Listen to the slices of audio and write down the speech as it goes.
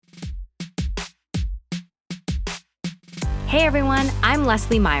Hey everyone, I'm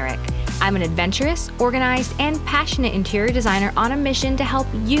Leslie Myrick. I'm an adventurous, organized, and passionate interior designer on a mission to help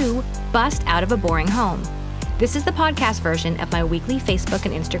you bust out of a boring home. This is the podcast version of my weekly Facebook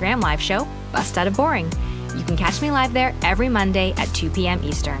and Instagram live show, Bust Out of Boring. You can catch me live there every Monday at 2 p.m.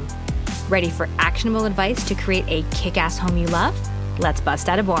 Eastern. Ready for actionable advice to create a kick-ass home you love? Let's bust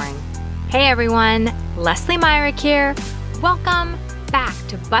out of boring. Hey everyone, Leslie Myrick here. Welcome back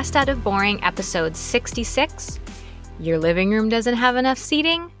to Bust Out of Boring, episode 66. Your living room doesn't have enough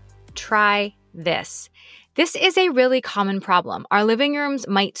seating? Try this. This is a really common problem. Our living rooms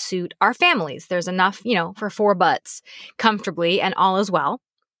might suit our families. There's enough, for 4 butts comfortably and all is well.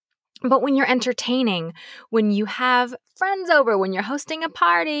 But when you're entertaining, when you have friends over, when you're hosting a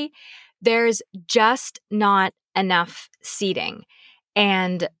party, there's just not enough seating.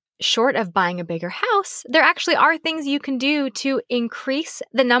 And short of buying a bigger house, there actually are things you can do to increase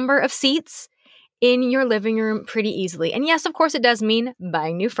the number of seats in your living room pretty easily. And yes, of course, it does mean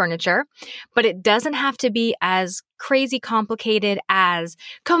buying new furniture, but it doesn't have to be as crazy complicated as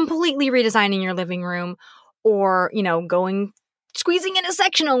completely redesigning your living room or, squeezing in a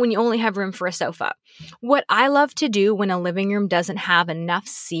sectional when you only have room for a sofa. What I love to do when a living room doesn't have enough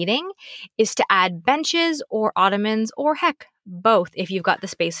seating is to add benches or ottomans or heck, both if you've got the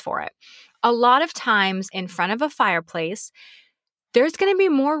space for it. A lot of times in front of a fireplace, there's going to be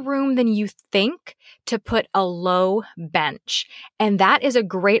more room than you think to put a low bench. And that is a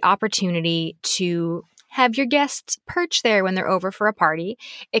great opportunity to have your guests perch there when they're over for a party.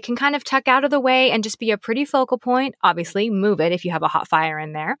 It can kind of tuck out of the way and just be a pretty focal point. Obviously, move it if you have a hot fire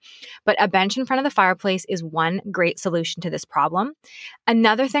in there. But a bench in front of the fireplace is one great solution to this problem.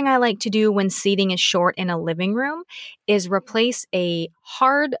 Another thing I like to do when seating is short in a living room is replace a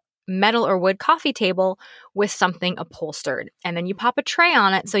hard metal or wood coffee table with something upholstered. And then you pop a tray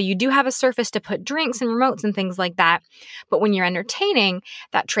on it so you do have a surface to put drinks and remotes and things like that. But when you're entertaining,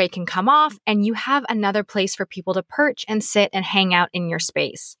 that tray can come off and you have another place for people to perch and sit and hang out in your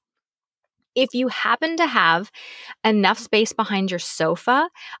space. If you happen to have enough space behind your sofa,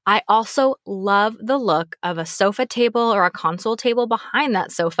 I also love the look of a sofa table or a console table behind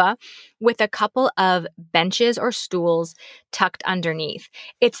that sofa with a couple of benches or stools tucked underneath.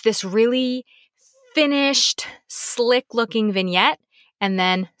 It's this really finished, slick-looking vignette. And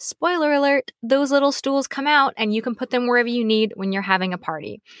then, spoiler alert, those little stools come out and you can put them wherever you need when you're having a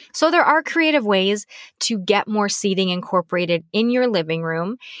party. So there are creative ways to get more seating incorporated in your living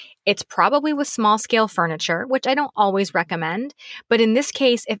room. It's probably with small scale furniture, which I don't always recommend. But in this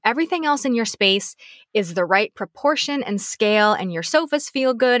case, if everything else in your space is the right proportion and scale and your sofas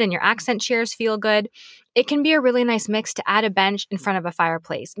feel good and your accent chairs feel good, it can be a really nice mix to add a bench in front of a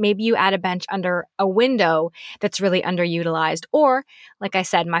fireplace. Maybe you add a bench under a window that's really underutilized. Or, like I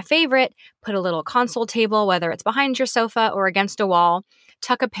said, my favorite, put a little console table, whether it's behind your sofa or against a wall,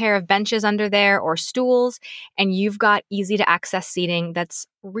 tuck a pair of benches under there or stools, and you've got easy to access seating that's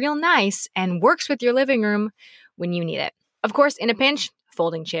real nice and works with your living room when you need it. Of course, in a pinch,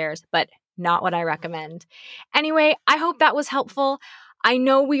 folding chairs, but not what I recommend. Anyway, I hope that was helpful. I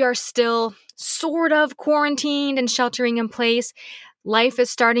know we are still sort of quarantined and sheltering in place. Life is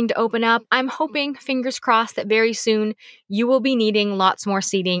starting to open up. I'm hoping, fingers crossed, that very soon you will be needing lots more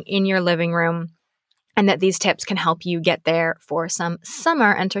seating in your living room and that these tips can help you get there for some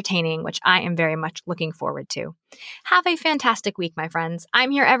summer entertaining, which I am very much looking forward to. Have a fantastic week, my friends.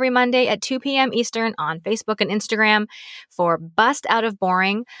 I'm here every Monday at 2 p.m. Eastern on Facebook and Instagram for Bust Out of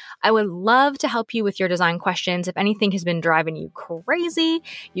Boring. I would love to help you with your design questions. If anything has been driving you crazy,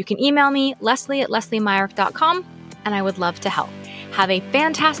 you can email me, leslie@lesliemyrick.com, and I would love to help. Have a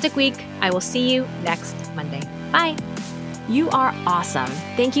fantastic week. I will see you next Monday. Bye. You are awesome.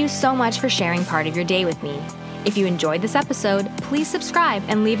 Thank you so much for sharing part of your day with me. If you enjoyed this episode, please subscribe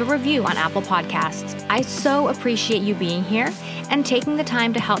and leave a review on Apple Podcasts. I so appreciate you being here and taking the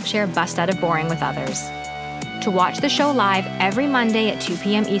time to help share Bust Out of Boring with others. To watch the show live every Monday at 2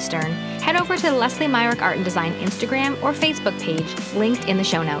 p.m. Eastern, head over to the Leslie Myrick Art and Design Instagram or Facebook page linked in the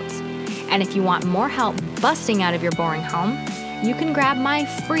show notes. And if you want more help busting out of your boring home, you can grab my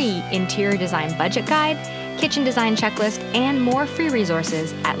free interior design budget guide, kitchen design checklist, and more free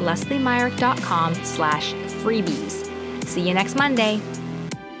resources at lesliemyrick.com/freebies. See you next Monday.